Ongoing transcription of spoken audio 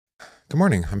Good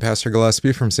morning. I'm Pastor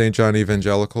Gillespie from St. John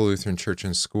Evangelical Lutheran Church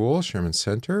and School, Sherman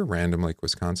Center, Random Lake,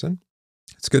 Wisconsin.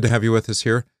 It's good to have you with us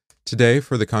here today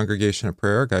for the Congregation of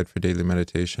Prayer, Guide for Daily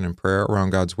Meditation and Prayer around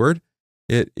God's Word.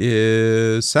 It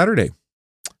is Saturday,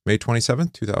 May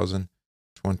 27th,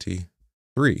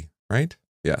 2023, right?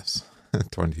 Yes,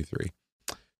 23.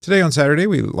 Today on Saturday,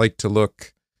 we like to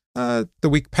look the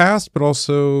week past, but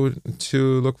also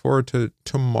to look forward to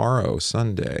tomorrow,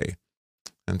 Sunday.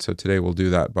 And so today we'll do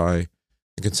that by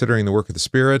considering the work of the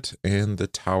Spirit and the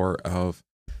Tower of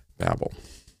Babel.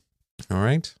 All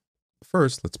right.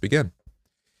 First, let's begin.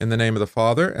 In the name of the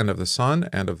Father, and of the Son,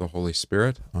 and of the Holy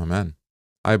Spirit. Amen.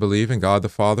 I believe in God the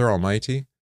Father Almighty,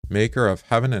 maker of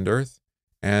heaven and earth,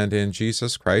 and in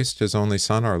Jesus Christ, his only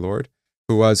Son, our Lord,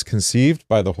 who was conceived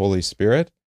by the Holy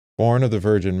Spirit, born of the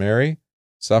Virgin Mary,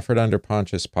 suffered under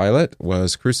Pontius Pilate,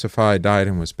 was crucified, died,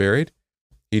 and was buried.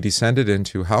 He descended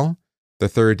into hell. The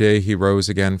third day he rose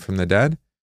again from the dead.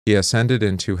 He ascended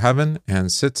into heaven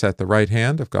and sits at the right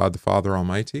hand of God the Father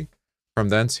Almighty. From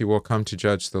thence he will come to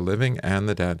judge the living and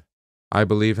the dead. I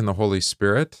believe in the Holy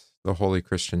Spirit, the holy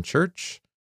Christian Church,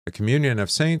 the communion of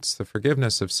saints, the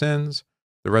forgiveness of sins,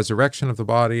 the resurrection of the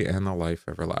body, and the life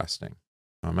everlasting.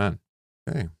 Amen.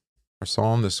 Okay. Our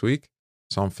psalm this week,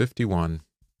 Psalm 51.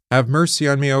 Have mercy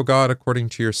on me, O God, according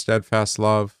to your steadfast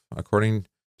love, according to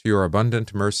your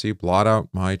abundant mercy, blot out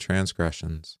my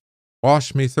transgressions.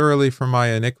 Wash me thoroughly from my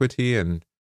iniquity and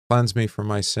cleanse me from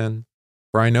my sin.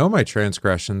 For I know my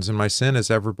transgressions, and my sin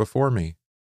is ever before me.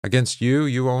 Against you,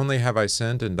 you only have I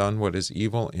sinned and done what is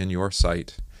evil in your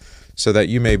sight, so that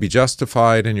you may be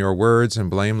justified in your words and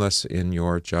blameless in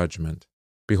your judgment.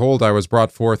 Behold, I was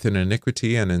brought forth in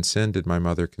iniquity, and in sin did my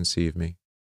mother conceive me.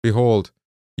 Behold,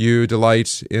 you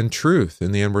delight in truth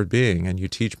in the inward being, and you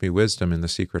teach me wisdom in the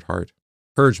secret heart.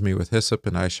 Purge me with hyssop,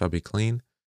 and I shall be clean.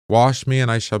 Wash me, and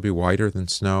I shall be whiter than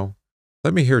snow.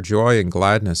 Let me hear joy and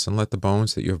gladness, and let the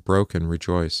bones that you have broken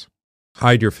rejoice.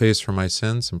 Hide your face from my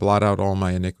sins, and blot out all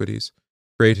my iniquities.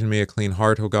 Create in me a clean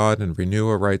heart, O God, and renew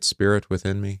a right spirit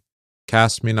within me.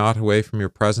 Cast me not away from your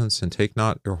presence, and take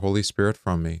not your Holy Spirit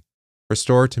from me.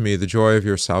 Restore to me the joy of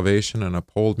your salvation, and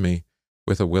uphold me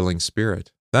with a willing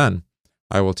spirit. Then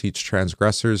I will teach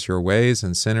transgressors your ways,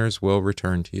 and sinners will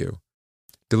return to you.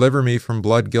 Deliver me from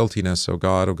blood guiltiness, O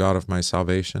God of my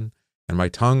salvation, and my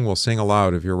tongue will sing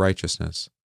aloud of your righteousness.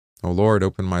 O Lord,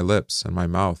 open my lips, and my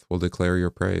mouth will declare your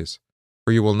praise.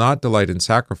 For you will not delight in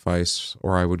sacrifice,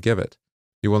 or I would give it.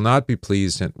 You will not be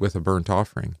pleased with a burnt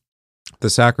offering. The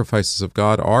sacrifices of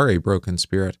God are a broken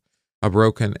spirit. A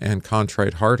broken and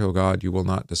contrite heart, O God, you will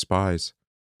not despise.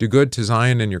 Do good to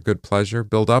Zion in your good pleasure.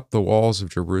 Build up the walls of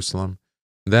Jerusalem.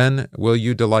 Then will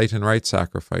you delight in right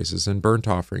sacrifices, and burnt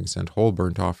offerings, and whole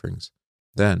burnt offerings.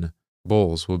 Then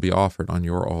bulls will be offered on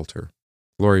your altar.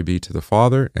 Glory be to the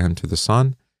Father, and to the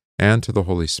Son, and to the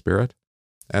Holy Spirit,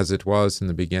 as it was in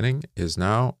the beginning, is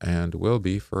now, and will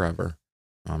be forever.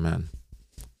 Amen.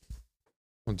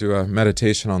 We'll do a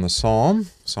meditation on the Psalm,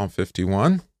 Psalm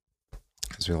 51,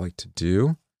 as we like to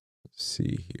do. Let's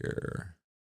see here.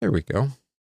 There we go.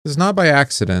 It is not by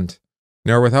accident,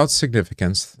 nor without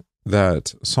significance,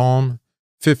 that Psalm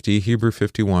 50, Hebrew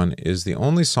 51, is the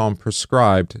only psalm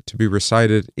prescribed to be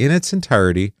recited in its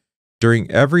entirety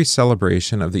during every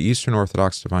celebration of the Eastern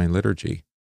Orthodox Divine Liturgy.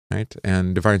 Right?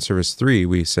 And Divine Service 3,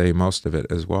 we say most of it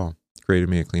as well. Created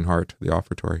me a clean heart, the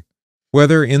offertory.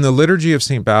 Whether in the liturgy of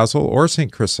St. Basil or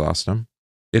St. Chrysostom,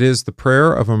 it is the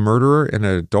prayer of a murderer and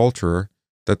an adulterer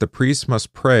that the priest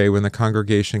must pray when the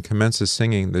congregation commences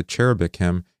singing the cherubic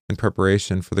hymn in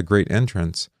preparation for the great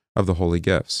entrance of the holy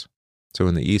gifts. So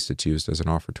in the East, it's used as an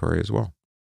offertory as well.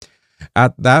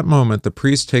 At that moment, the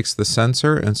priest takes the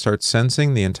censer and starts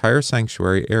censing the entire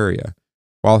sanctuary area.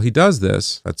 While he does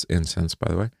this, that's incense, by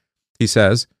the way, he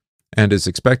says, and is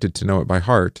expected to know it by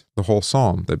heart, the whole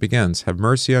psalm that begins, "Have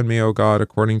mercy on me, O God,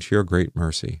 according to your great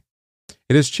mercy."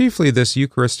 It is chiefly this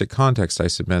Eucharistic context, I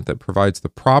submit, that provides the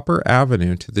proper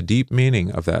avenue to the deep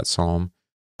meaning of that psalm,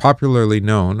 popularly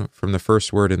known from the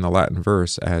first word in the Latin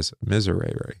verse as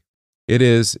miserere. It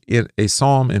is a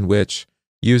psalm in which,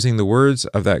 using the words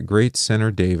of that great sinner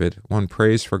David, one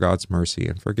prays for God's mercy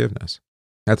and forgiveness.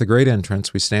 At the great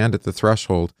entrance, we stand at the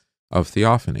threshold of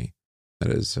theophany, that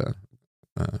is,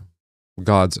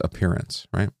 God's appearance,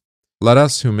 right? Let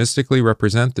us, who mystically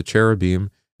represent the cherubim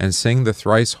and sing the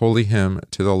thrice holy hymn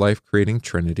to the life-creating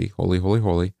Trinity, Holy, Holy,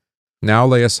 Holy, now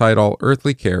lay aside all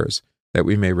earthly cares, that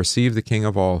we may receive the King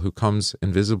of all, who comes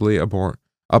invisibly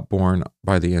upborne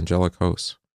by the angelic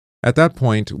hosts. At that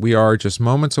point, we are just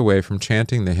moments away from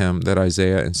chanting the hymn that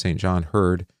Isaiah and St. John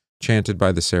heard, chanted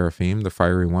by the seraphim, the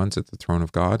fiery ones at the throne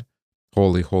of God,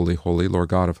 Holy, holy, holy, Lord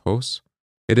God of hosts.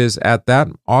 It is at that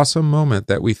awesome moment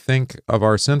that we think of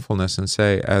our sinfulness and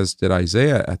say, as did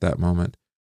Isaiah at that moment,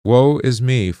 "Woe is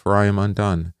me, for I am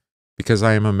undone, because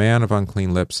I am a man of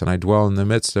unclean lips, and I dwell in the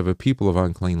midst of a people of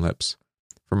unclean lips.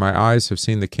 For my eyes have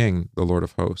seen the King, the Lord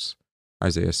of hosts."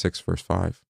 Isaiah 6, verse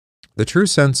 5. The true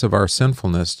sense of our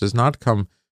sinfulness does not come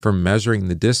from measuring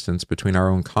the distance between our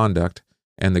own conduct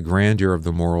and the grandeur of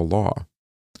the moral law.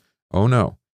 Oh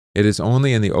no, it is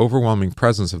only in the overwhelming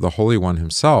presence of the Holy One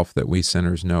himself that we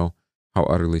sinners know how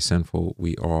utterly sinful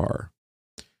we are.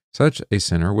 Such a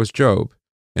sinner was Job.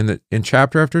 In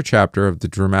chapter after chapter of the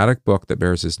dramatic book that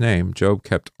bears his name, Job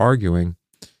kept arguing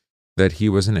that he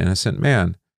was an innocent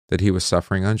man, that he was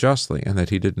suffering unjustly, and that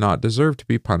he did not deserve to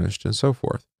be punished, and so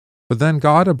forth. But then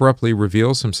God abruptly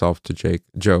reveals himself to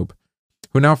Job,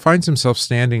 who now finds himself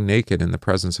standing naked in the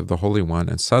presence of the Holy One,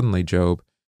 and suddenly Job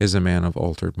is a man of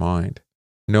altered mind.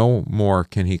 No more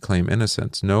can he claim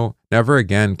innocence. No, never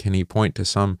again can he point to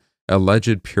some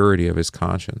alleged purity of his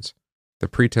conscience. The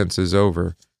pretense is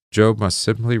over. Job must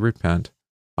simply repent.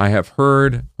 "I have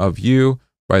heard of you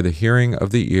by the hearing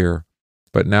of the ear,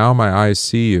 but now my eyes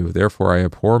see you. Therefore I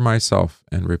abhor myself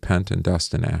and repent in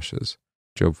dust and ashes."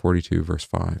 Job 42, verse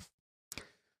 5.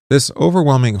 This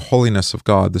overwhelming holiness of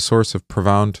God, the source of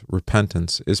profound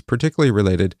repentance, is particularly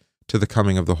related to the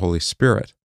coming of the Holy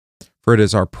Spirit. For it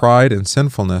is our pride and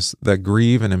sinfulness that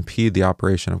grieve and impede the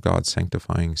operation of God's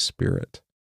sanctifying Spirit.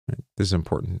 This is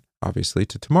important, obviously,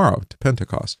 to tomorrow, to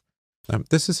Pentecost.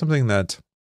 This is something that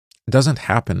doesn't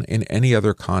happen in any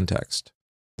other context,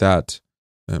 that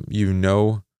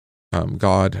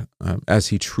God as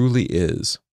he truly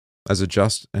is, as a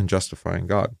just and justifying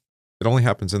God. It only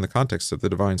happens in the context of the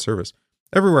divine service.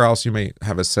 Everywhere else you may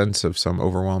have a sense of some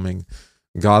overwhelming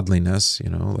godliness,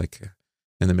 like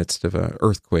in the midst of an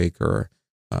earthquake or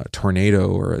a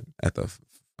tornado or at the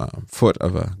foot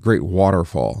of a great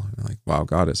waterfall. Like, wow,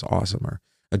 God is awesome. Or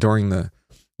adoring the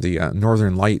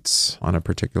northern lights on a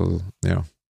particular,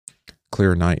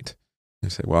 clear night.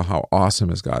 You say, well, how awesome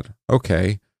is God?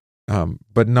 Okay,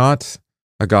 but not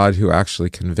a God who actually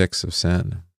convicts of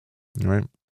sin, right?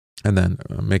 And then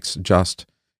makes just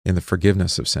in the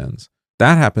forgiveness of sins.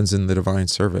 That happens in the divine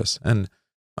service. And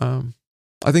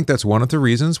I think that's one of the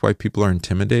reasons why people are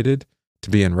intimidated to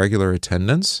be in regular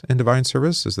attendance in divine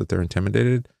service, is that they're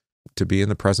intimidated to be in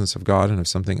the presence of God and of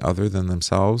something other than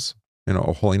themselves,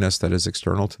 a holiness that is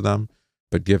external to them,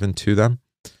 but given to them.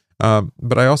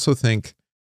 But I also think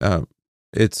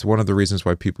it's one of the reasons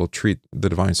why people treat the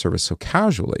divine service so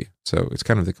casually. So it's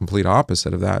kind of the complete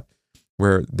opposite of that,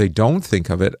 where they don't think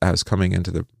of it as coming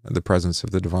into the presence of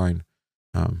the divine.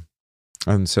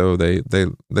 And so they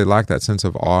lack that sense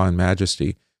of awe and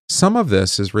majesty. Some of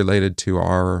this is related to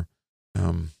our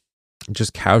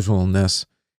just casualness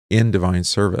in divine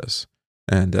service.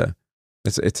 And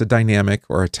it's a dynamic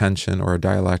or a tension or a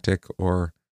dialectic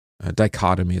or a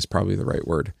dichotomy is probably the right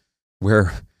word,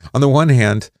 where on the one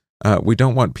hand, we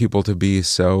don't want people to be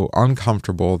so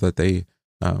uncomfortable that they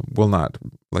will not,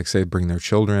 like say, bring their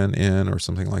children in or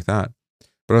something like that.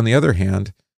 But on the other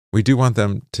hand, we do want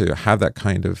them to have that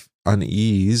kind of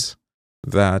unease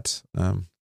that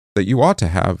that you ought to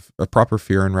have, a proper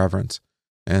fear and reverence.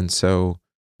 And so,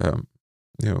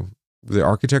 the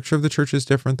architecture of the church is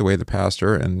different. The way the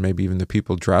pastor and maybe even the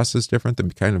people dress is different. The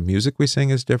kind of music we sing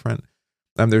is different.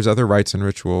 There's other rites and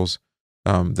rituals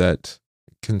that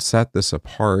can set this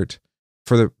apart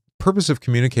for the purpose of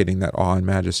communicating that awe and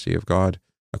majesty of God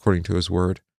according to his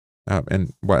word.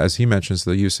 And as he mentions,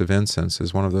 the use of incense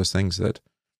is one of those things that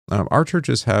our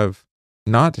churches have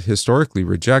not historically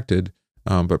rejected,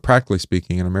 but practically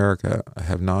speaking in America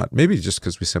have not, maybe just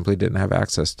because we simply didn't have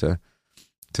access to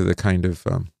the kind of,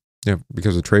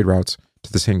 because of trade routes,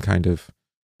 to the same kind of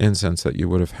incense that you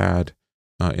would have had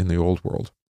in the old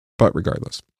world. But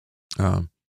regardless,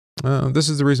 this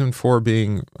is the reason for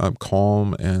being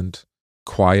calm and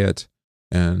quiet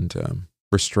and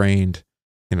restrained.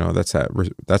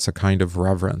 That's a kind of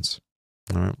reverence.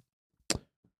 All right.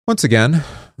 Once again,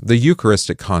 the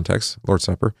Eucharistic context, Lord's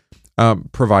Supper,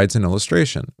 provides an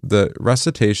illustration. The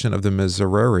recitation of the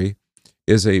Miserere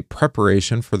is a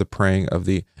preparation for the praying of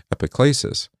the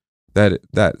Epiclesis,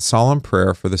 that solemn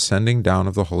prayer for the sending down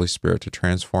of the Holy Spirit to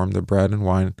transform the bread and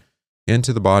wine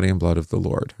into the body and blood of the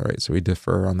Lord. All right, so we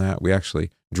differ on that. We actually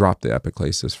drop the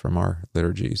Epiclesis from our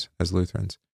liturgies as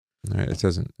Lutherans. All right,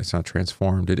 it's not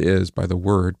transformed. It is by the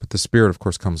Word, but the Spirit, of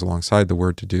course, comes alongside the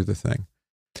Word to do the thing.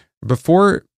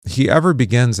 Before he ever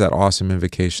begins that awesome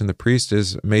invocation, the priest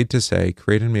is made to say,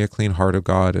 "Create in me a clean heart, O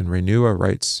God, and renew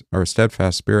a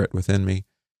steadfast spirit within me.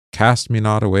 Cast me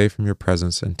not away from your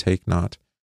presence, and take not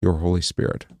your Holy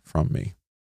Spirit from me."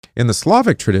 In the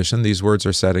Slavic tradition, these words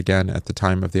are said again at the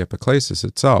time of the epiclesis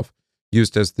itself,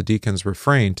 used as the deacon's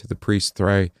refrain to the priest's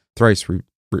thrice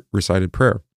recited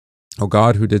prayer. O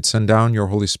God, who did send down your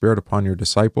Holy Spirit upon your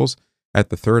disciples at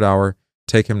the third hour,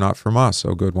 take him not from us,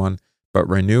 O good one, but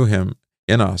renew him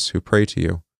in us who pray to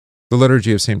you. The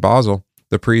liturgy of St. Basil,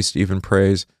 the priest even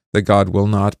prays that God will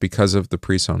not, because of the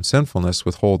priest's own sinfulness,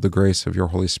 withhold the grace of your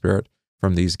Holy Spirit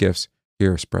from these gifts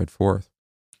here spread forth.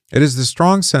 It is the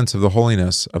strong sense of the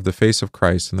holiness of the face of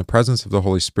Christ and the presence of the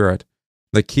Holy Spirit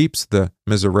that keeps the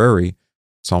miserere,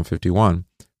 Psalm 51,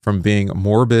 from being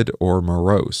morbid or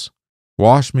morose.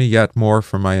 Wash me yet more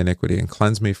from my iniquity and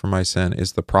cleanse me from my sin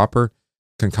is the proper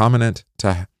concomitant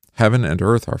to heaven and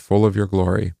earth are full of your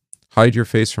glory. Hide your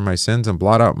face from my sins and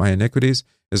blot out my iniquities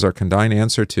is our condign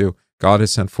answer to God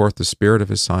has sent forth the Spirit of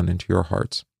his Son into your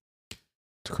hearts.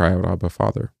 To cry out, Abba,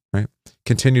 Father, right?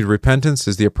 Continued repentance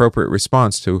is the appropriate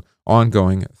response to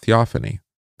ongoing theophany,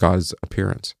 God's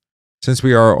appearance. Since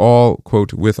we are all,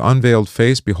 quote, with unveiled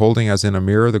face, beholding as in a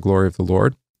mirror the glory of the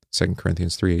Lord, 2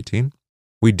 Corinthians 3:18,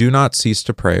 we do not cease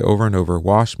to pray over and over,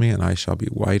 wash me and I shall be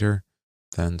whiter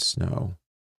than snow.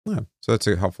 Yeah, so that's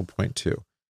a helpful point too,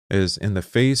 is in the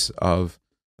face of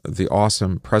the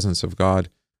awesome presence of God,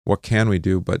 what can we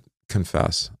do but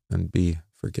confess and be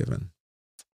forgiven?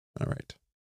 All right.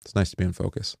 It's nice to be in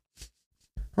focus.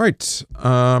 All right.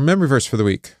 Memory verse for the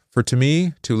week. For to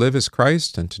me, to live is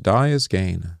Christ, and to die is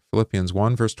gain. Philippians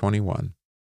 1, verse 21.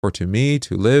 For to me,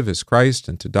 to live is Christ,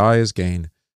 and to die is gain.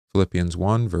 Philippians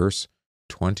 1, verse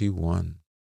 21.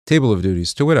 Table of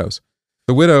duties to widows.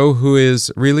 The widow who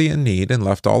is really in need and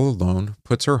left all alone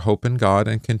puts her hope in God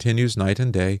and continues night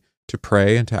and day to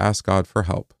pray and to ask God for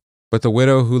help. But the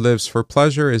widow who lives for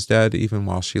pleasure is dead even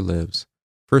while she lives.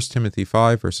 1 Timothy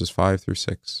 5, verses 5 through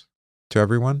 6. To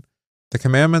everyone, the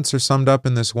commandments are summed up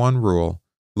in this one rule: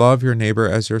 love your neighbor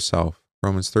as yourself.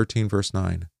 Romans 13, verse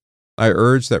 9. I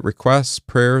urge that requests,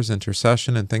 prayers,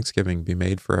 intercession, and thanksgiving be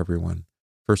made for everyone.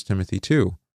 1 Timothy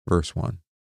 2, verse 1.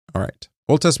 All right.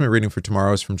 Old Testament reading for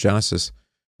tomorrow is from Genesis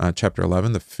chapter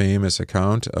 11, the famous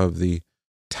account of the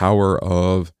Tower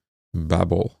of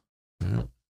Babel. Yeah.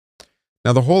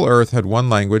 Now the whole earth had one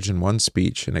language and one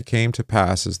speech, and it came to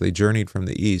pass as they journeyed from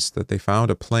the east that they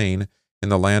found a plain in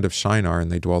the land of Shinar,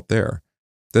 and they dwelt there.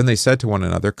 Then they said to one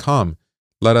another, Come,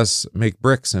 let us make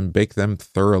bricks and bake them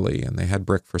thoroughly. And they had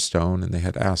brick for stone, and they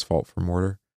had asphalt for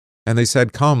mortar. And they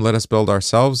said, Come, let us build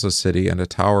ourselves a city and a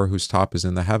tower whose top is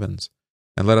in the heavens.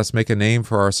 And let us make a name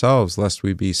for ourselves, lest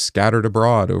we be scattered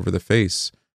abroad over the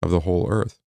face of the whole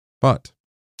earth. But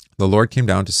the Lord came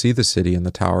down to see the city and the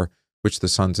tower which the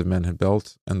sons of men had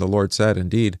built. And the Lord said,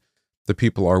 Indeed, the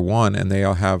people are one, and they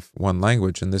all have one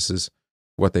language, and this is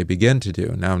what they begin to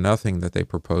do. Now nothing that they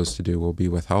propose to do will be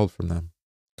withheld from them.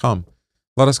 Come,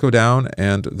 let us go down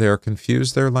and there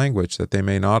confuse their language, that they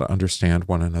may not understand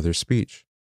one another's speech.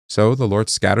 So the Lord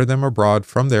scattered them abroad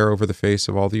from there over the face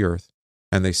of all the earth,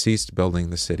 and they ceased building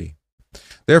the city.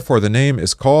 Therefore the name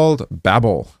is called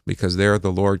Babel, because there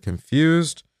the Lord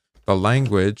confused the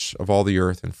language of all the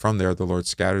earth, and from there the Lord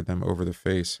scattered them over the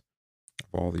face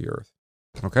of all the earth.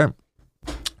 Okay,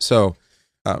 so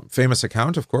famous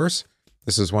account, of course.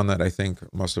 This is one that I think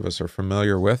most of us are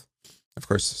familiar with. Of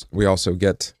course, we also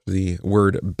get the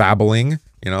word babbling,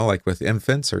 like with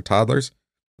infants or toddlers.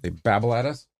 They babble at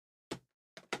us.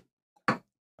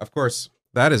 Of course,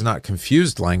 that is not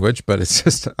confused language, but it's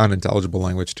just unintelligible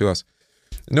language to us.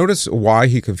 Notice why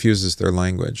he confuses their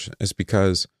language. It's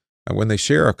because when they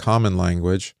share a common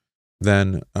language,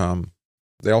 then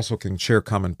they also can share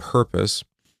common purpose.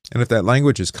 And if that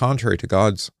language is contrary to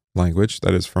God's language,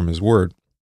 that is from his word,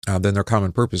 then their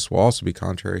common purpose will also be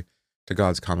contrary to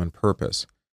God's common purpose,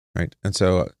 right? And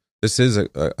so this is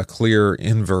a clear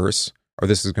inverse, or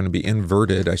this is going to be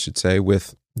inverted, I should say,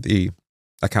 with the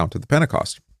account of the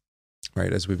Pentecost,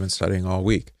 right? As we've been studying all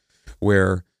week,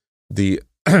 where the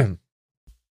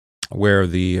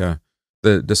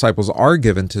disciples are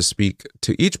given to speak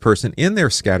to each person in their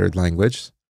scattered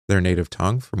language, their native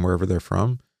tongue, from wherever they're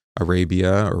from,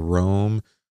 Arabia or Rome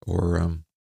or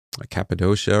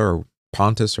Cappadocia or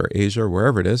Pontus or Asia or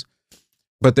wherever it is,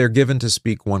 but they're given to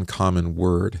speak one common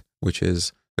word, which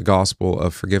is the gospel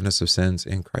of forgiveness of sins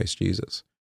in Christ Jesus.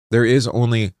 There is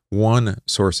only one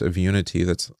source of unity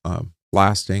that's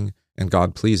lasting and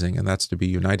God-pleasing, and that's to be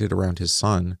united around his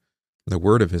Son, the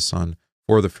word of his Son,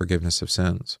 for the forgiveness of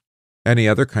sins. Any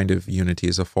other kind of unity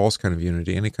is a false kind of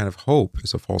unity. Any kind of hope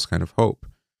is a false kind of hope,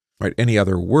 right? Any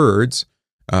other words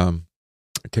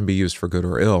can be used for good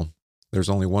or ill. There's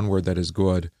only one word that is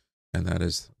good, and that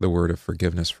is the word of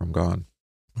forgiveness from God,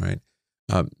 right?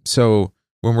 So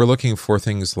when we're looking for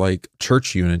things like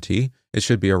church unity, It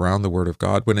should be around the Word of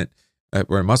God where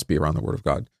it must be around the Word of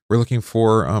God. We're looking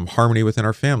for harmony within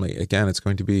our family. Again, it's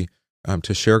going to be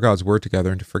to share God's Word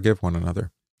together and to forgive one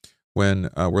another. When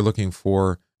we're looking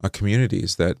for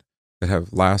communities that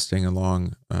have lasting and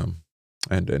long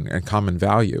and common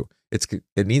value,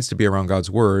 it needs to be around God's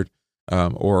Word,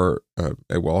 or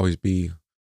it will always be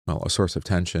a source of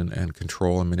tension and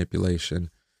control and manipulation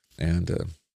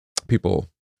and people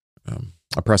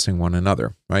oppressing one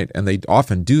another, right? And they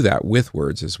often do that with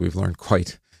words, as we've learned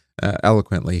quite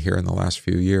eloquently here in the last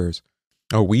few years.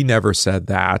 Oh, we never said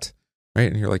that, right?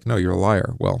 And you're like, no, you're a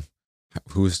liar. Well,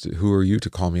 who are you to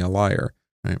call me a liar,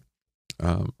 right?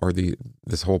 Or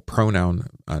this whole pronoun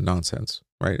nonsense,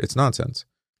 right? It's nonsense,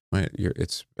 right?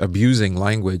 It's abusing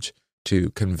language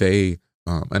to convey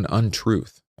an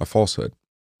untruth, a falsehood,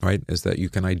 right? Is that you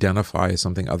can identify as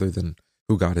something other than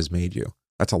who God has made you.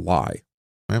 That's a lie,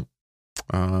 right?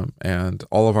 And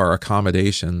all of our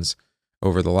accommodations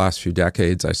over the last few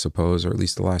decades, I suppose, or at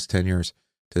least the last 10 years,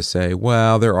 to say,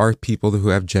 well, there are people who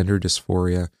have gender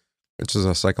dysphoria, which is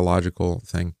a psychological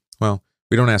thing. Well,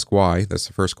 we don't ask why. That's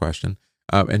the first question.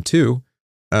 And two,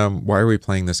 why are we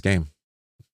playing this game?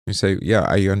 You say, yeah,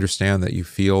 I understand that you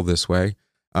feel this way.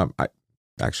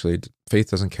 Actually,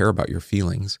 faith doesn't care about your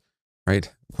feelings,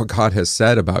 right? What God has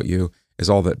said about you is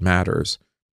all that matters,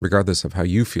 regardless of how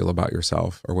you feel about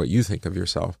yourself or what you think of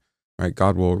yourself, right?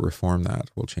 God will reform that,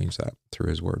 will change that through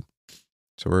His Word.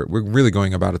 So we're really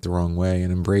going about it the wrong way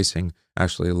and embracing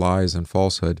actually lies and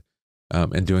falsehood,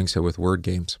 and doing so with word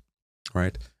games,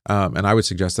 right? And I would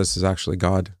suggest this is actually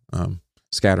God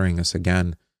scattering us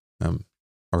again,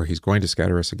 or He's going to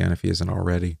scatter us again if He isn't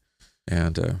already,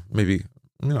 and maybe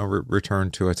return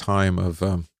to a time of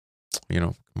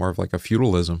more of like a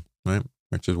feudalism, right?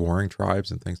 Which is warring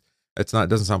tribes and things. It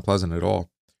doesn't sound pleasant at all,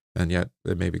 and yet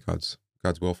it may be God's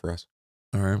will for us.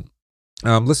 All right,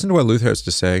 listen to what Luther has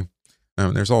to say.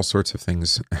 There's all sorts of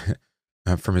things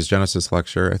from his Genesis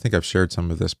lecture. I think I've shared some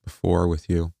of this before with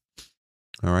you.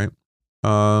 All right.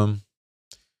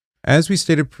 As we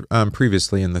stated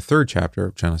previously in the 3rd chapter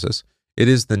of Genesis, it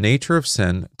is the nature of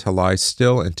sin to lie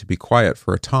still and to be quiet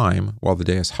for a time while the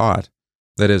day is hot.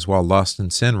 That is, while lust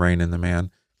and sin reign in the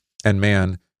man, and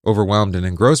man, overwhelmed and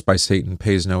engrossed by Satan,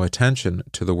 pays no attention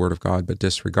to the word of God, but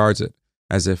disregards it,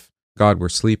 as if God were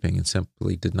sleeping and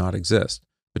simply did not exist.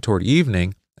 But toward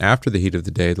evening, after the heat of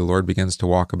the day, the Lord begins to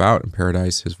walk about in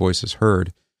paradise. His voice is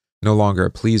heard, no longer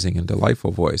a pleasing and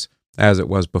delightful voice, as it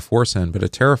was before sin, but a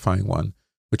terrifying one,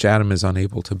 which Adam is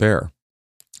unable to bear.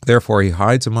 Therefore he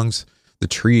hides amongst the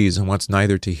trees and wants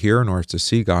neither to hear nor to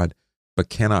see God, but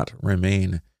cannot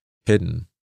remain hidden.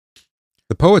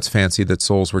 The poets fancied that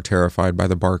souls were terrified by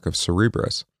the bark of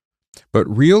Cerberus, but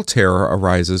real terror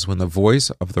arises when the voice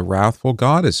of the wrathful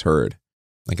God is heard.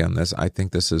 Again, I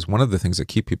think this is one of the things that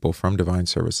keep people from divine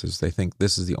services. They think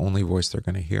this is the only voice they're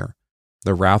going to hear.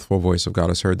 The wrathful voice of God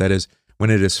is heard. That is, when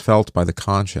it is felt by the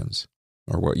conscience,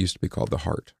 or what used to be called the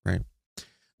heart, right?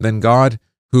 Then God,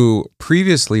 who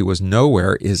previously was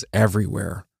nowhere, is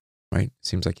everywhere, right?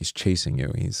 Seems like He's chasing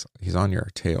you. He's on your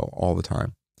tail all the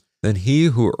time. Then He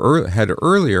who had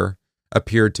earlier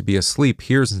appeared to be asleep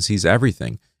hears and sees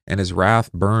everything, and His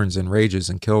wrath burns and rages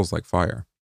and kills like fire.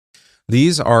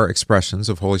 These are expressions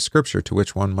of Holy Scripture to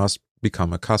which one must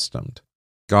become accustomed.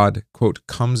 God, quote,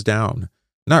 comes down,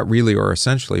 not really or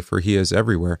essentially, for He is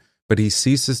everywhere, but He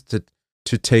ceases to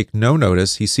take no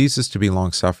notice. He ceases to be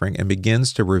long-suffering and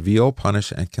begins to reveal,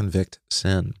 punish, and convict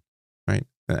sin, right?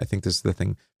 I think this is the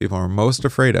thing people are most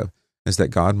afraid of, is that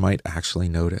God might actually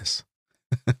notice.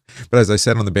 But as I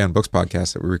said on the Banned Books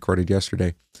podcast that we recorded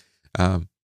yesterday,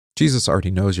 Jesus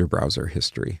already knows your browser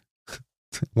history.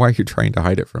 Why are you trying to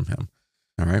hide it from Him?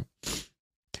 All right.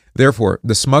 Therefore,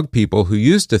 the smug people who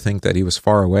used to think that He was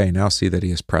far away now see that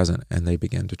He is present, and they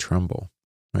begin to tremble.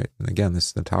 Right? And again, this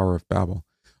is the Tower of Babel.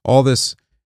 All this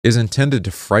is intended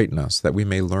to frighten us, that we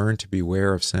may learn to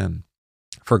beware of sin.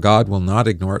 For God will not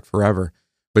ignore it forever,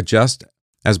 but just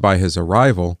as by His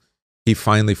arrival, He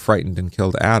finally frightened and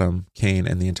killed Adam, Cain,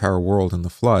 and the entire world in the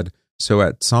flood, so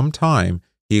at some time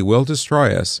He will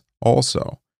destroy us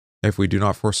also, if we do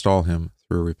not forestall Him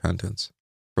through repentance.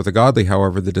 For the godly,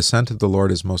 however, the descent of the Lord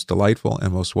is most delightful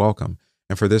and most welcome,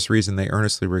 and for this reason they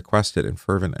earnestly request it in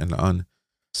fervent and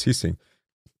unceasing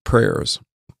prayers.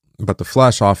 But the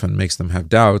flesh often makes them have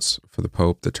doubts, for the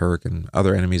Pope, the Turk, and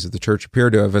other enemies of the Church appear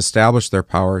to have established their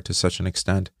power to such an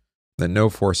extent that no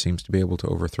force seems to be able to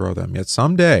overthrow them. Yet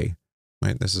someday,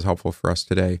 right, this is helpful for us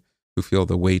today, who feel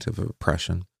the weight of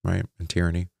oppression, right, and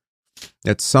tyranny,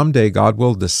 yet someday God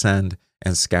will descend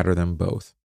and scatter them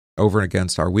both, over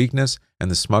against our weakness and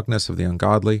the smugness of the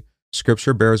ungodly,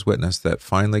 Scripture bears witness that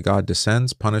finally God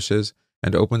descends, punishes,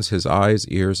 and opens his eyes,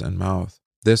 ears, and mouth.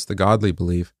 This the godly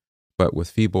believe, but with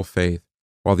feeble faith,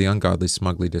 while the ungodly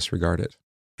smugly disregard it.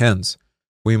 Hence,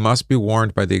 we must be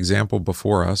warned by the example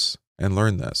before us and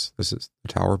learn this. This is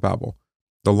the Tower of Babel.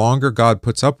 The longer God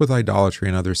puts up with idolatry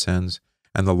and other sins,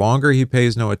 and the longer he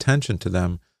pays no attention to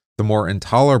them, the more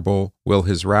intolerable will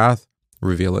his wrath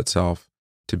reveal itself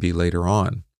to be later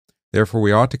on. Therefore,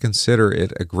 we ought to consider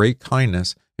it a great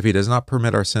kindness if he does not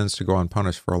permit our sins to go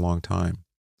unpunished for a long time.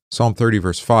 Psalm 30,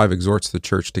 verse 5 exhorts the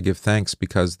church to give thanks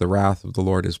because the wrath of the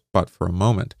Lord is but for a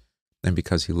moment, and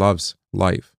because he loves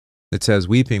life. It says,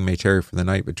 weeping may tarry for the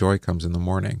night, but joy comes in the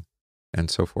morning, and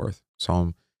so forth.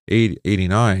 Psalm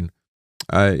 89,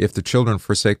 if the children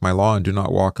forsake my law and do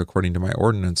not walk according to my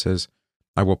ordinances,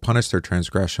 I will punish their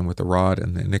transgression with the rod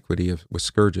and the iniquity with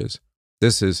scourges.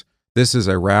 This is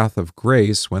a wrath of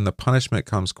grace when the punishment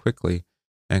comes quickly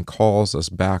and calls us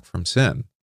back from sin.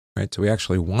 Right? So we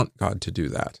actually want God to do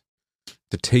that,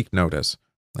 to take notice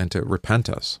and to repent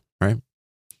us, right?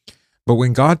 But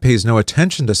when God pays no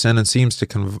attention to sin and seems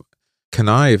to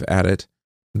connive at it,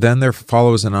 then there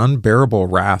follows an unbearable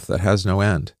wrath that has no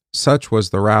end. Such was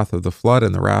the wrath of the flood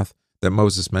and the wrath that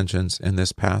Moses mentions in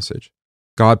this passage.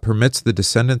 God permits the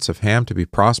descendants of Ham to be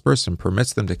prosperous and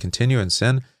permits them to continue in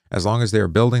sin as long as they are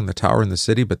building the tower in the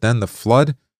city, but then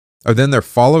then there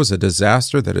follows a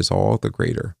disaster that is all the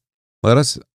greater. Let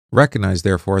us recognize,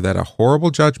 therefore, that a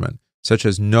horrible judgment, such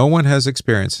as no one has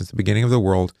experienced since the beginning of the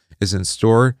world, is in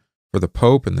store for the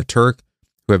Pope and the Turk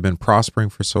who have been prospering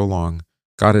for so long.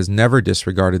 God has never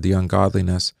disregarded the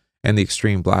ungodliness and the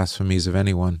extreme blasphemies of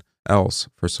anyone else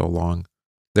for so long.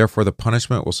 Therefore, the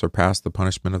punishment will surpass the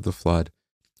punishment of the flood,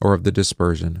 or of the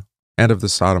dispersion, and of the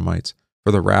Sodomites,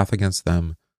 for the wrath against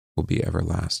them will be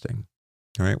everlasting.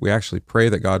 All right? We actually pray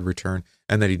that God return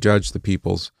and that he judge the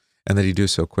peoples, and that he do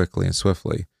so quickly and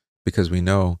swiftly, because we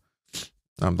know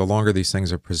the longer these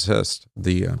things persist,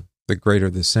 the greater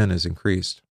the sin is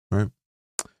increased. Right?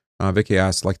 Vicky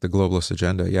asked, like the globalist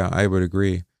agenda. Yeah, I would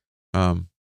agree. And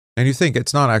you think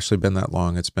it's not actually been that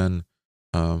long. It's been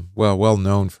well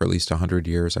known for at least 100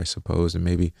 years, I suppose, and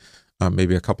maybe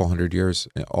a couple hundred years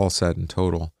all said in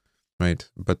total, right?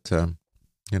 But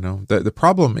the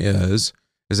problem is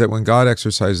that when God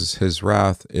exercises his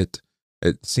wrath, it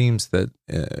seems that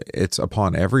it's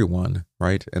upon everyone,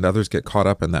 right? And others get caught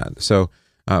up in that. So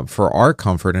for our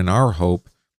comfort and our hope,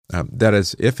 that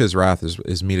is, if his wrath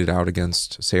is meted out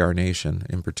against, say, our nation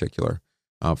in particular,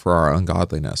 for our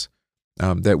ungodliness,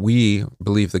 that we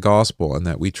believe the gospel and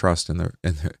that we trust in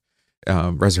the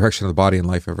resurrection of the body and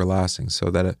life everlasting, so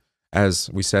that, as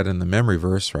we said in the memory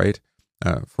verse, right?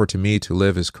 For to me to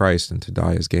live is Christ and to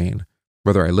die is gain.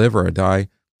 Whether I live or I die,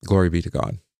 glory be to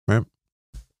God, right?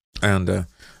 And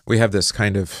we have this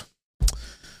kind of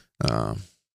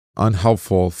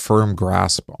unhelpful, firm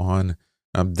grasp on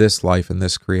this life and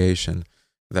this creation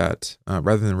that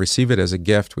rather than receive it as a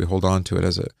gift, we hold on to it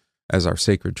as our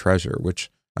sacred treasure,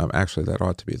 which actually that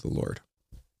ought to be the Lord.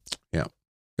 Yeah,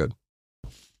 good.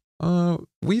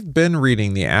 We've been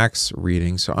reading the Acts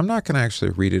reading, so I'm not going to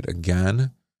actually read it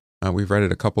again. We've read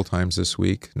it a couple times this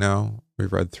week now.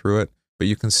 We've read through it, but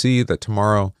you can see that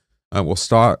tomorrow we'll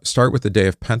start with the day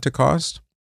of Pentecost,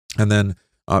 and then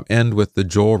end with the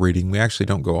Joel reading. We actually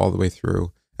don't go all the way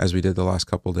through as we did the last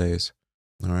couple days.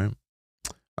 All right.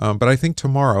 But I think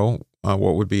tomorrow,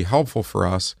 what would be helpful for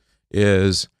us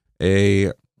is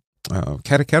a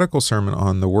catechetical sermon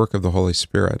on the work of the Holy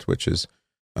Spirit, which is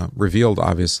revealed,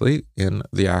 obviously, in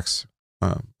the Acts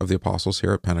of the Apostles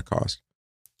here at Pentecost.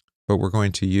 But we're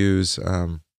going to use,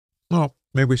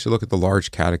 maybe we should look at the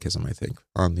large catechism, I think,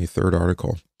 on the third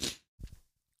article.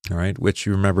 All right, which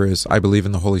you remember is, I believe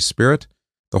in the Holy Spirit,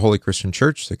 the Holy Christian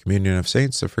Church, the communion of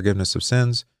saints, the forgiveness of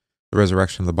sins, the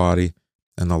resurrection of the body,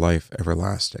 and the life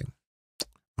everlasting.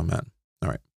 Amen. All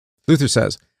right. Luther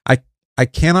says, I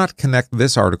cannot connect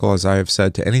this article, as I have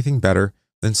said, to anything better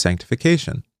than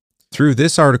sanctification. Through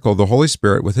this article, the Holy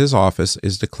Spirit with his office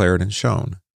is declared and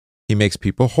shown. He makes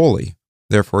people holy.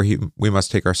 Therefore, we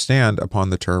must take our stand upon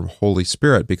the term Holy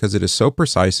Spirit, because it is so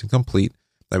precise and complete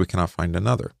that we cannot find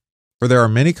another. For there are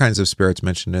many kinds of spirits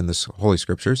mentioned in the Holy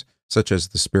Scriptures, such as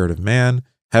the spirit of man,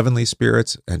 heavenly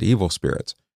spirits, and evil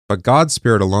spirits. But God's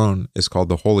Spirit alone is called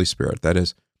the Holy Spirit, that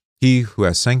is, he who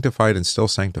has sanctified and still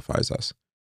sanctifies us.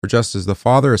 For just as the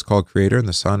Father is called Creator and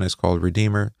the Son is called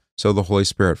Redeemer, so the Holy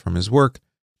Spirit from his work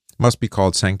must be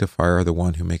called Sanctifier, the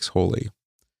one who makes holy.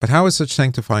 But how is such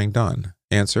sanctifying done?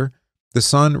 Answer, the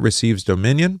Son receives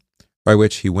dominion, by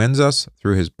which he wins us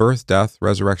through his birth, death,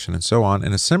 resurrection, and so on.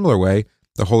 In a similar way,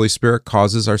 the Holy Spirit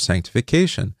causes our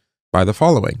sanctification by the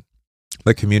following.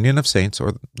 the communion of saints,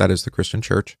 or that is the Christian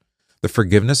church, the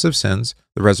forgiveness of sins,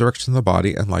 the resurrection of the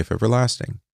body, and life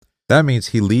everlasting. That means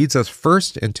he leads us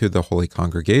first into the holy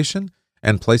congregation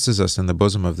and places us in the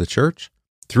bosom of the church.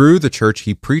 Through the church,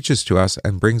 he preaches to us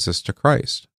and brings us to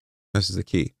Christ. This is the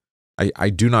key. I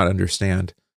do not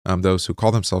understand those who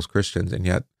call themselves Christians and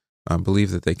yet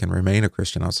believe that they can remain a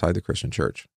Christian outside the Christian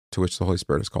church, to which the Holy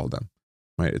Spirit has called them.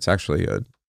 Right? It's actually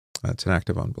it's an act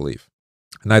of unbelief.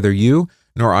 Neither you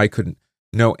nor I could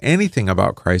know anything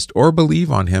about Christ or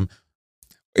believe on him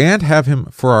and have him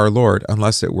for our Lord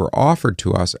unless it were offered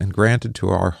to us and granted to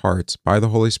our hearts by the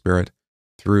Holy Spirit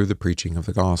through the preaching of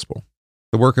the gospel.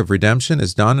 The work of redemption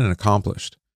is done and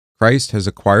accomplished. Christ has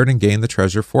acquired and gained the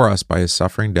treasure for us by his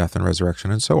suffering, death, and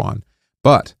resurrection, and so on.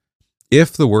 But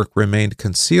if the work remained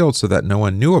concealed so that no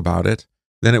one knew about it,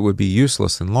 then it would be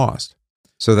useless and lost.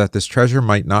 So that this treasure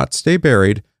might not stay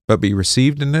buried, but be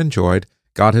received and enjoyed,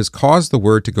 God has caused the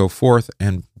word to go forth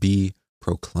and be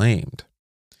proclaimed.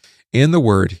 In the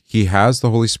word, he has the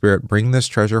Holy Spirit bring this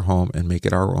treasure home and make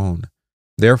it our own.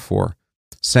 Therefore,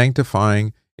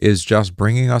 sanctifying is just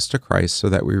bringing us to Christ so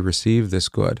that we receive this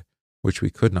good, which we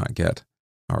could not get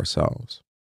ourselves.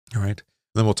 All right.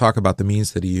 Then we'll talk about the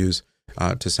means that he used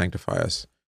to sanctify us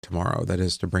tomorrow, that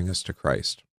is, to bring us to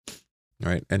Christ.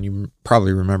 All right. And you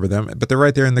probably remember them, but they're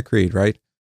right there in the creed, right?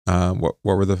 What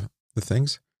were the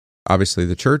things? Obviously,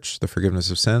 the church, the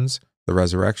forgiveness of sins, the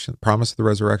resurrection, promise of the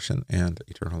resurrection, and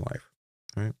eternal life.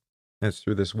 Right? And it's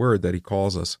through this word that he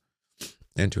calls us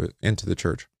into the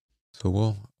church.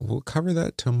 So we'll cover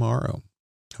that tomorrow.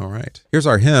 All right. Here's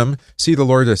our hymn, See the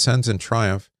Lord Ascends in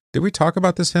Triumph. Did we talk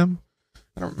about this hymn?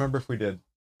 I don't remember if we did.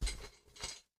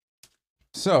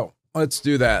 So let's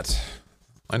do that.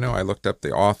 I know I looked up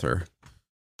the author,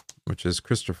 which is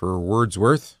Christopher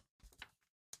Wordsworth.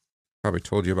 Probably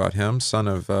told you about him, son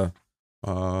of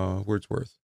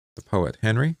Wordsworth, the poet.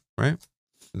 Henry, right?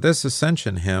 This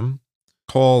Ascension hymn,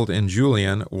 called in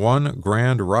Julian One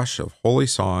Grand Rush of Holy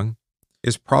Song,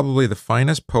 is probably the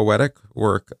finest poetic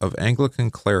work of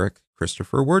Anglican cleric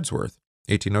Christopher Wordsworth,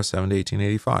 1807 to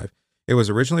 1885. It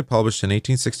was originally published in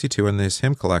 1862 in his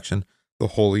hymn collection, The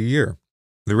Holy Year.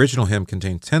 The original hymn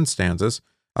contained 10 stanzas,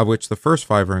 of which the first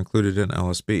 5 are included in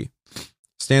LSB.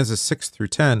 Stanzas 6 through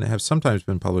 10 have sometimes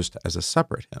been published as a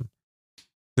separate hymn.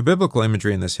 The biblical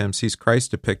imagery in this hymn sees Christ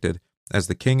depicted as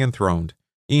the king enthroned,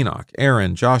 Enoch,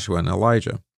 Aaron, Joshua, and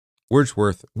Elijah.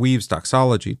 Wordsworth weaves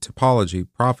doxology, typology,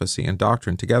 prophecy, and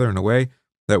doctrine together in a way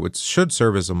that should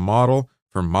serve as a model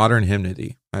for modern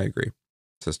hymnody. I agree,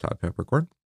 says Todd Peppercorn.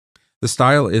 The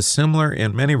style is similar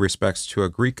in many respects to a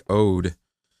Greek ode,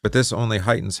 but this only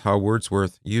heightens how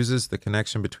Wordsworth uses the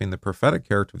connection between the prophetic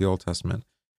character of the Old Testament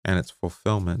and its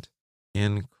fulfillment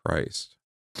in Christ.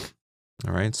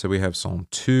 All right, so we have Psalm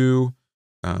 2.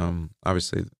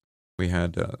 Obviously, we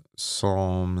had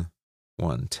Psalm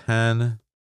 110.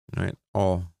 All right,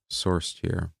 all sourced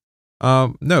here.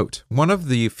 Note, one of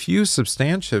the few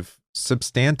substantive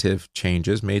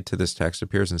changes made to this text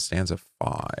appears in stanza 5.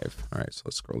 All right, so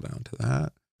let's scroll down to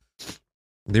that.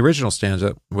 The original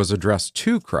stanza was addressed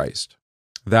to Christ.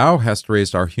 Thou hast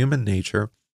raised our human nature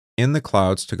in the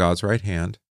clouds to God's right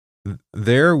hand.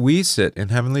 There we sit in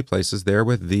heavenly places, there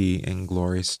with thee in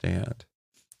glory stand.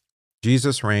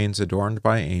 Jesus reigns adorned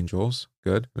by angels.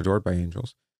 Good, adored by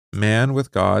angels. Man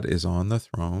with God is on the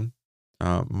throne.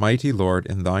 Mighty Lord,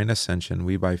 in thine ascension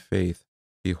we by faith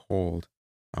behold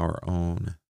our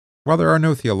own. While there are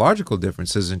no theological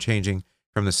differences in changing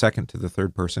from the second to the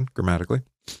third person, grammatically,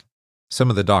 some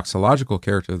of the doxological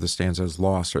character of the stanza is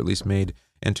lost, or at least made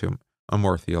into a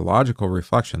more theological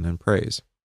reflection than praise.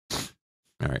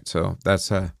 All right, so that's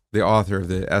the author of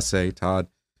the essay, Todd,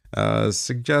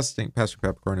 Pastor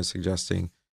Peppercorn is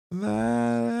suggesting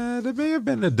that it may have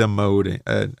been a demoting,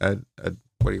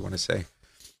 what do you want to say?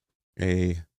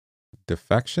 A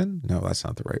defection? No, that's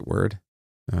not the right word.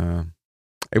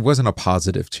 It wasn't a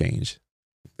positive change.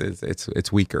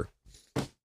 It's weaker,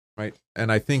 right?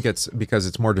 And I think it's because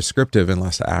it's more descriptive and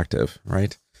less active,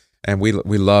 right? And we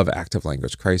love active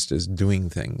language. Christ is doing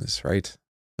things, right?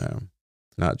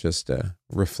 Not just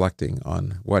reflecting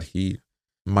on what he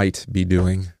might be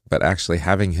doing, but actually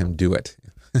having him do it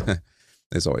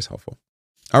is always helpful.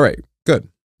 All right, good.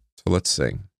 So let's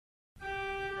sing.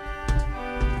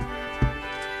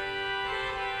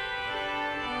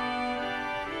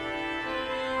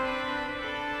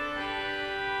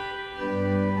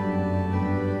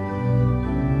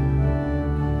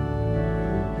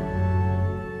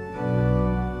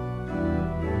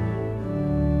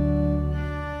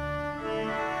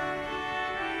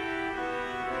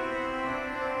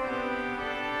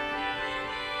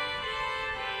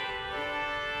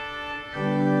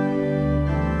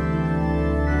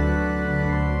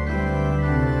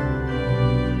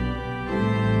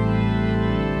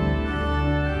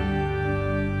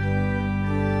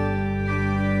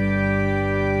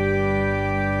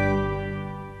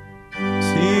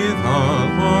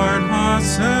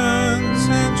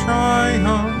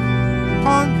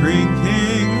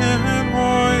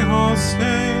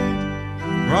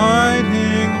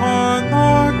 riding on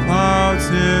the clouds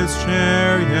his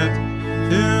chariot,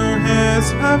 to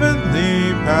his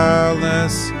heavenly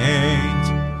palace gate.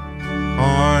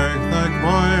 Hark the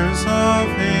choirs of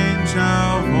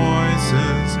angel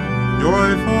voices,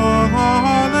 joyful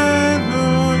hallelujah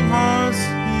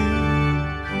sing,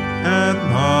 and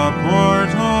the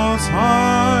portals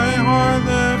high are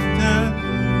lifted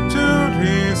to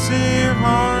receive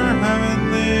our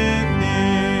heavenly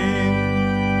King.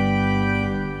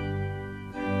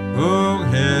 Who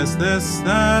is this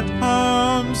that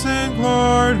comes in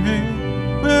glory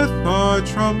with the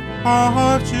trump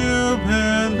of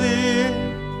jubilee?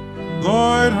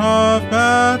 Lord of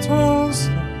battles,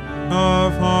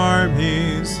 of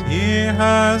armies, he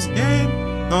has gained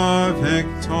the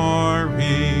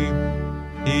victory.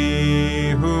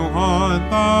 He who on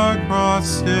the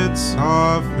cross did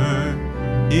suffer,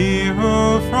 he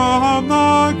who from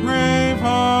the grave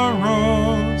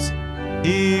arose,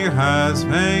 he has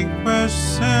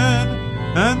vanquished sin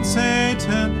and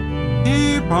Satan,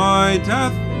 he by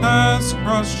death has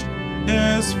crushed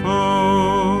his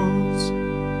foes.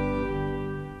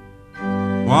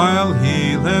 While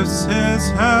he lifts his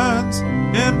hands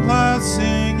in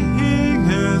blessing, he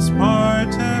is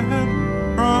parted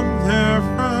from their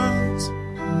friends.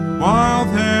 While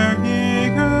their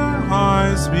eager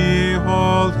eyes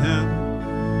behold him,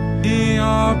 he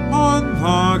upon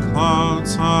the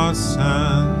clouds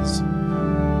ascends.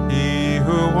 He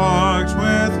who walked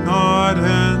with God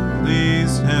and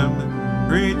pleased him,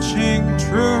 preaching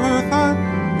truth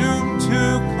and doom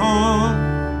to come.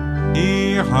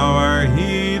 He, our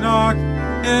Enoch,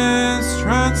 is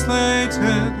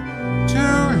translated to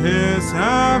his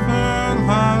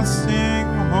everlasting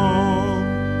home.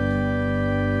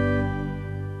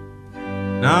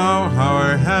 Now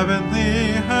our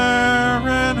heavenly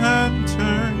Aaron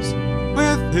enters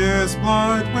with his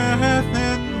blood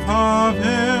within the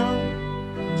veil.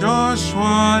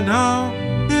 Joshua now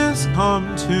is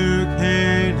come to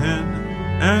Canaan,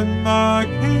 and the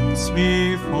kings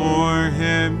before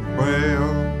him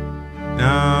quail.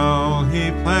 Now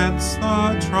he plants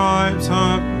the tribes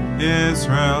of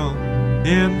Israel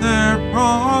in their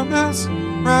promised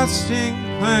resting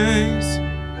place.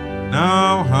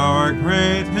 Now our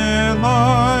great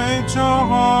Elijah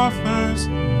offers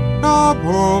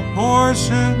double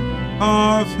portion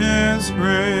of his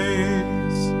grace.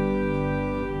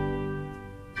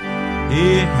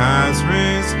 He has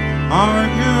raised our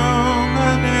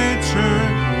human nature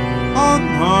on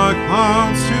the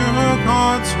clouds to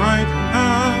God's right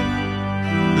hand.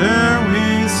 There we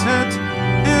sit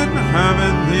in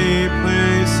heavenly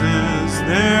places,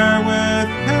 there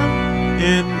with him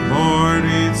in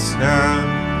glory stand.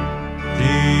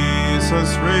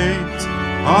 Jesus reigns,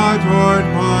 adored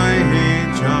by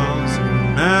angels,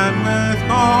 man with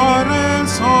God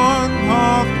is on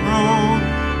the throne.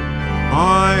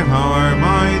 By our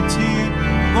mighty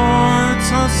Lord's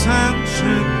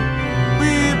ascension,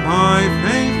 we by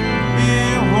faith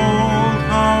behold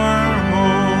our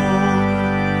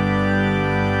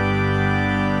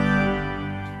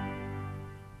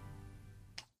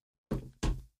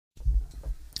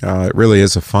home. It really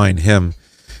is a fine hymn.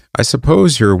 I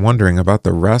suppose you're wondering about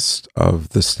the rest of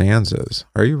the stanzas.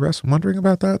 Are you wondering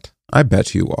about that? I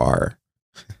bet you are.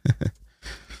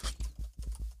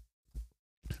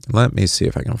 Let me see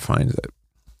if I can find it.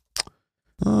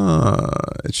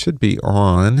 It should be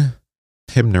on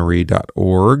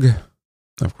hymnary.org.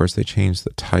 Of course, they changed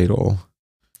the title.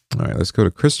 All right, let's go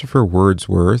to Christopher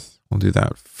Wordsworth. We'll do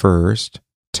that first.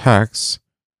 Text.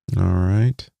 All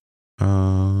right.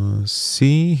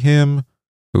 See him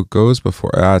who goes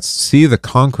before. See the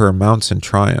conqueror mounts in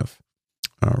triumph.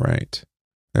 All right.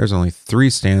 There's only 3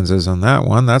 stanzas on that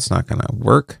one. That's not going to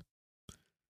work.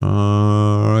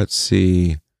 Let's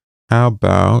see. How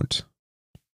about...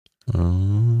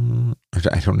 I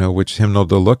don't know which hymnal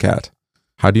to look at.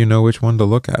 How do you know which one to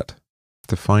look at?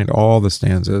 To find all the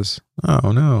stanzas.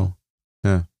 Oh, no.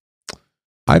 Yeah.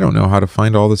 I don't know how to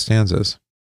find all the stanzas.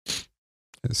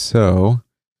 So,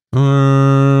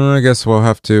 I guess we'll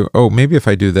have to... Oh, maybe if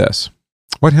I do this.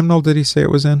 What hymnal did he say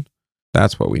it was in?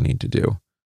 That's what we need to do.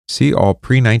 See all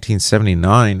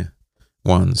pre-1979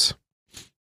 ones.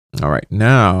 All right,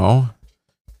 now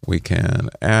we can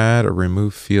add or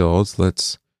remove fields.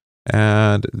 Let's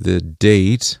add the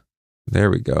date. There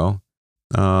we go.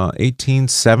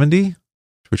 1870. Should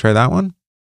we try that one?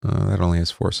 That only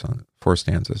has 4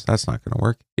 stanzas. That's not going to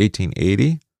work.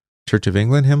 1880. Church of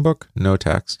England hymn book. No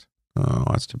text. Oh,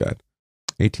 that's too bad.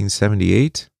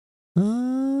 1878.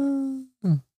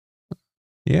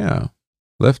 Yeah.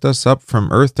 Lift us up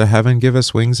from earth to heaven. Give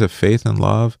us wings of faith and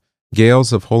love.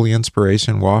 gales of holy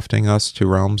inspiration wafting us to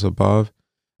realms above,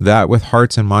 that with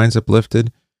hearts and minds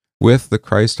uplifted, with the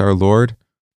Christ our Lord,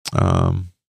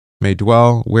 may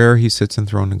dwell where he sits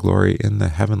enthroned in glory in the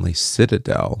heavenly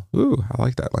citadel. Ooh, I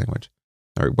like that language.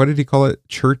 All right, what did he call it?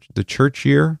 The church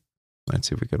year? Let's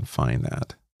see if we can find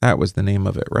that. That was the name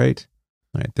of it, right?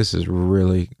 All right, this is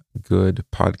really good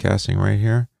podcasting right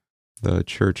here. The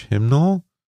church hymnal.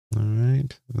 All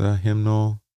right, the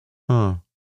hymnal.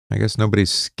 I guess nobody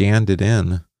scanned it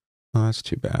in. Oh, that's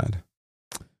too bad.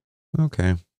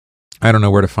 Okay. I don't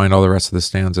know where to find all the rest of the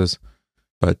stanzas,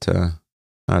 but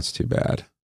that's too bad,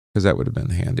 because that would have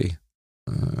been handy.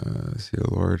 See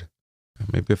the Lord.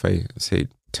 Maybe if I say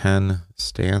 10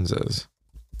 stanzas.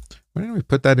 Why didn't we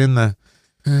put that in the...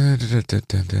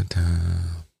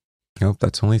 Nope,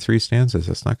 that's only 3 stanzas.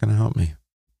 That's not going to help me.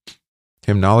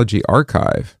 Hymnology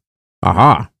archive.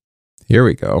 Aha! Here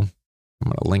we go. I'm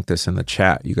going to link this in the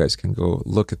chat. You guys can go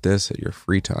look at this at your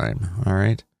free time. All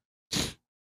right?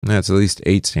 That's at least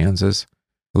 8 stanzas.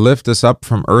 Lift us up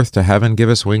from earth to heaven. Give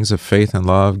us wings of faith and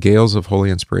love. Gales of holy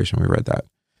inspiration. We read that.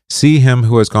 See him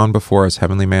who has gone before us,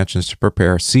 heavenly mansions to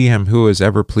prepare. See him who is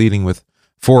ever pleading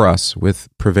for us with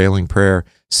prevailing prayer.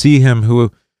 See him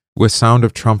who, with sound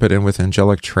of trumpet and with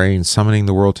angelic train, summoning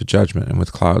the world to judgment, and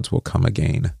with clouds will come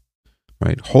again.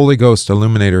 Right? Holy Ghost,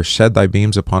 illuminator, shed thy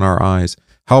beams upon our eyes.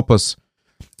 Help us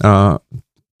to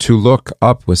look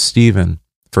up with Stephen,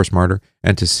 first martyr,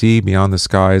 and to see beyond the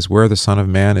skies where the Son of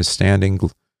Man is standing,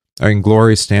 in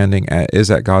glory standing, is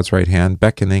at God's right hand,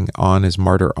 beckoning on his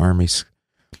martyr army,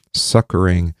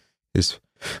 succoring his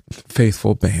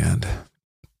faithful band.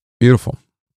 Beautiful.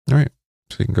 All right.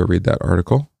 So you can go read that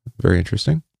article. Very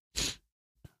interesting.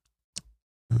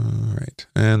 All right.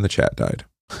 And the chat died.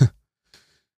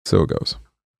 So it goes.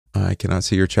 I cannot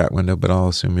see your chat window, but I'll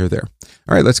assume you're there.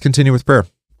 All right. Let's continue with prayer.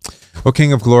 O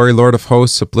King of glory, Lord of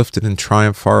hosts, uplifted in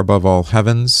triumph far above all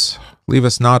heavens, leave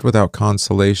us not without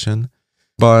consolation,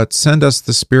 but send us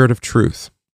the Spirit of truth,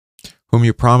 whom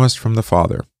you promised from the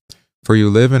Father. For you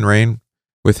live and reign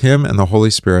with him and the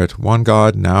Holy Spirit, one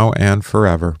God, now and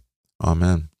forever.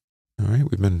 Amen. All right,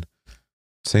 we've been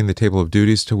saying the table of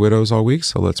duties to widows all week,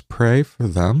 so let's pray for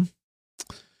them.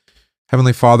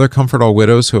 Heavenly Father, comfort all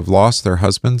widows who have lost their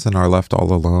husbands and are left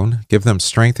all alone. Give them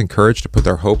strength and courage to put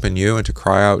their hope in you and to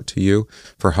cry out to you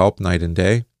for help night and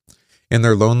day. In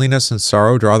their loneliness and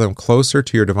sorrow, draw them closer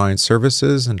to your divine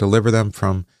services and deliver them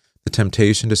from the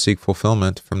temptation to seek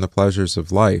fulfillment from the pleasures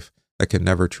of life that can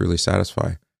never truly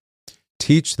satisfy.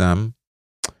 Teach them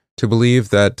to believe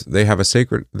that they have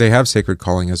sacred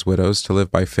calling as widows to live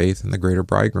by faith in the greater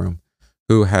bridegroom,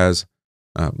 who has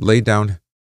laid down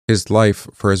his life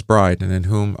for his bride, and in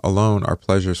whom alone are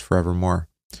pleasures forevermore.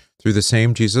 Through the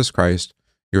same Jesus Christ,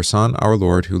 your Son, our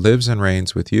Lord, who lives and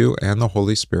reigns with you and the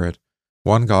Holy Spirit,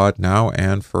 one God, now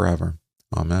and forever.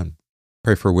 Amen.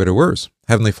 Pray for widowers.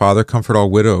 Heavenly Father, comfort all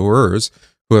widowers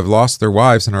who have lost their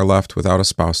wives and are left without a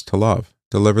spouse to love.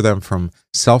 Deliver them from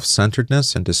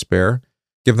self-centeredness and despair.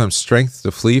 Give them strength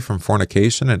to flee from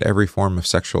fornication and every form of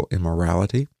sexual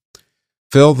immorality.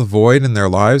 Fill the void in their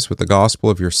lives with the gospel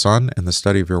of your Son and the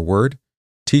study of your word.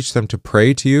 Teach them to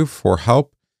pray to you for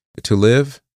help to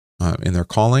live in their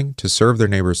calling, to serve their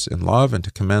neighbors in love, and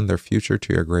to commend their future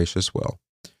to your gracious will.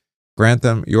 Grant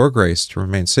them your grace to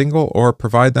remain single, or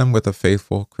provide them with a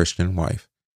faithful Christian wife.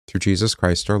 Through Jesus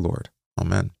Christ our Lord.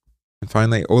 Amen. And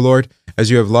finally, O Lord, as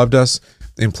you have loved us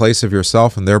in place of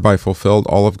yourself and thereby fulfilled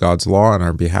all of God's law on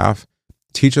our behalf,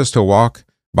 teach us to walk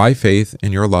by faith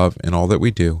in your love in all that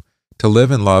we do, to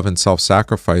live in love and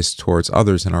self-sacrifice towards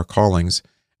others in our callings,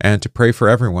 and to pray for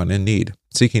everyone in need,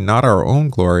 seeking not our own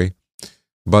glory,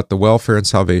 but the welfare and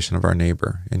salvation of our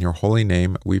neighbor. In your holy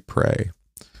name we pray.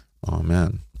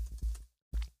 Amen.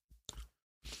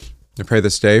 I pray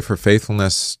this day for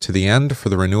faithfulness to the end, for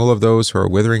the renewal of those who are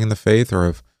withering in the faith or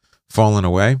have fallen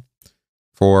away,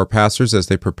 for pastors as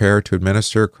they prepare to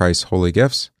administer Christ's holy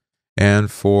gifts,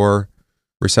 and for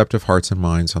receptive hearts and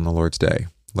minds on the Lord's day.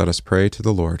 Let us pray to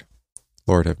the Lord.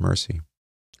 Lord, have mercy.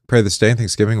 Pray this day in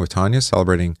Thanksgiving with Tanya,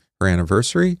 celebrating her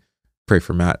anniversary. Pray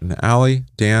for Matt and Allie,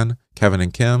 Dan, Kevin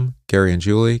and Kim, Gary and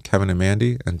Julie, Kevin and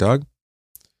Mandy, and Doug.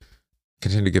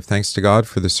 Continue to give thanks to God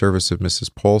for the service of Mrs.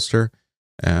 Polster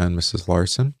and Mrs.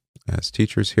 Larson as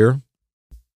teachers here.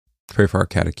 Pray for our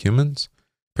catechumens.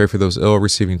 Pray for those ill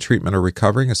receiving treatment or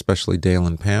recovering, especially Dale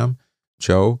and Pam,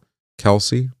 Joe,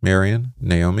 Kelsey, Marion,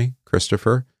 Naomi,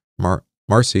 Christopher,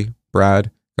 Marcy,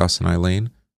 Brad, Gus and Eileen,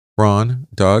 Ron,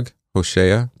 Doug,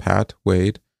 Hosea, Pat,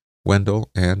 Wade, Wendell,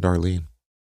 and Darlene.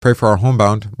 Pray for our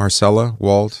homebound Marcella,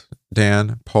 Walt,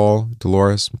 Dan, Paul,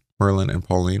 Dolores, Merlin, and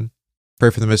Pauline. Pray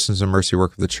for the missions and mercy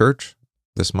work of the church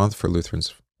this month for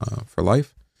Lutherans for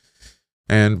life.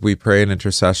 And we pray an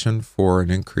intercession for an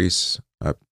increase,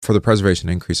 for the preservation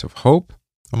and increase of hope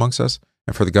amongst us,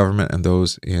 and for the government and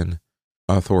those in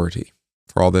authority.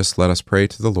 For all this, let us pray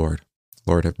to the Lord.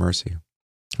 Lord, have mercy.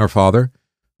 Our Father,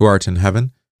 who art in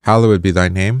heaven, hallowed be thy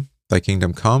name. Thy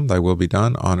kingdom come, thy will be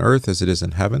done, on earth as it is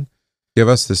in heaven. Give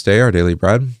us this day our daily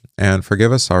bread, and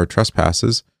forgive us our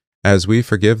trespasses, as we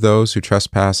forgive those who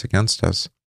trespass against us.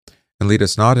 And lead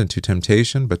us not into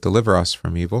temptation, but deliver us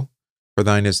from evil. For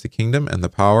thine is the kingdom, and the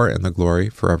power, and the glory,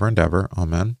 forever and ever.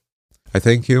 Amen. I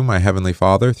thank you, my heavenly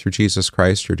Father, through Jesus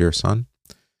Christ, your dear Son,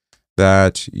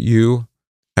 that you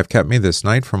have kept me this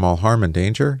night from all harm and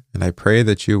danger, and I pray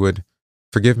that you would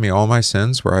forgive me all my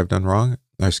sins where I've done wrong.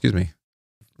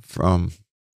 From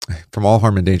all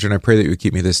harm and danger, and I pray that you would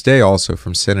keep me this day also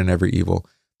from sin and every evil,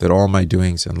 that all my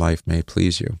doings in life may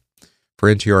please you. For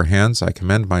into your hands I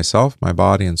commend myself, my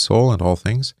body and soul, and all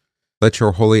things. Let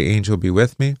your holy angel be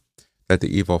with me, that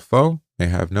the evil foe may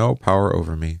have no power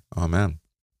over me. Amen.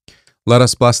 Let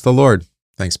us bless the Lord.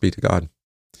 Thanks be to God.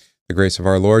 The grace of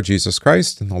our Lord Jesus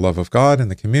Christ, and the love of God,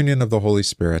 and the communion of the Holy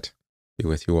Spirit be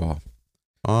with you all.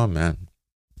 Amen.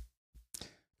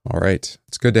 All right.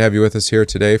 It's good to have you with us here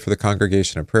today for the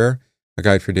Congregation of Prayer, a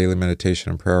guide for daily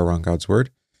meditation and prayer around God's Word.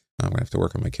 I'm going to have to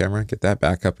work on my camera, get that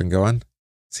back up and going.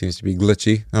 Seems to be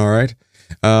glitchy. All right.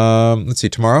 Let's see.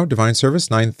 Tomorrow, Divine Service,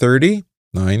 9:30.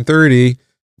 9:30.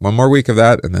 One more week of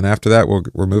that, and then after that,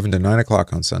 we're moving to 9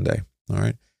 o'clock on Sunday. All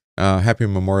right. Happy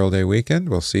Memorial Day weekend.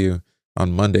 We'll see you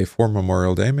on Monday for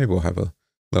Memorial Day. Maybe we'll have a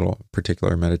little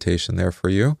particular meditation there for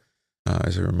you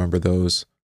as we remember those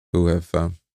who have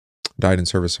died in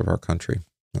service of our country.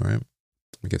 All right.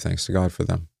 We give thanks to God for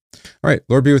them. All right.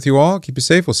 Lord be with you all. Keep you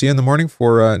safe. We'll see you in the morning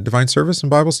for Divine Service and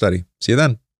Bible study. See you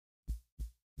then.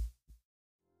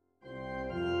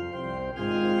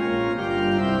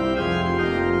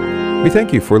 We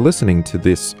thank you for listening to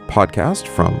this podcast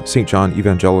from St. John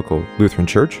Evangelical Lutheran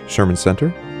Church Sermon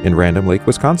Center in Random Lake,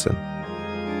 Wisconsin.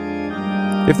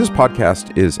 If this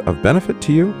podcast is of benefit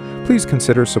to you, please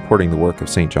consider supporting the work of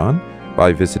St. John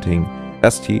by visiting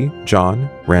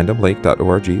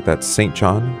stjohnrandomlake.org. That's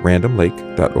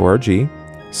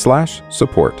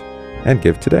stjohnrandomlake.org/support, and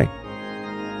give today.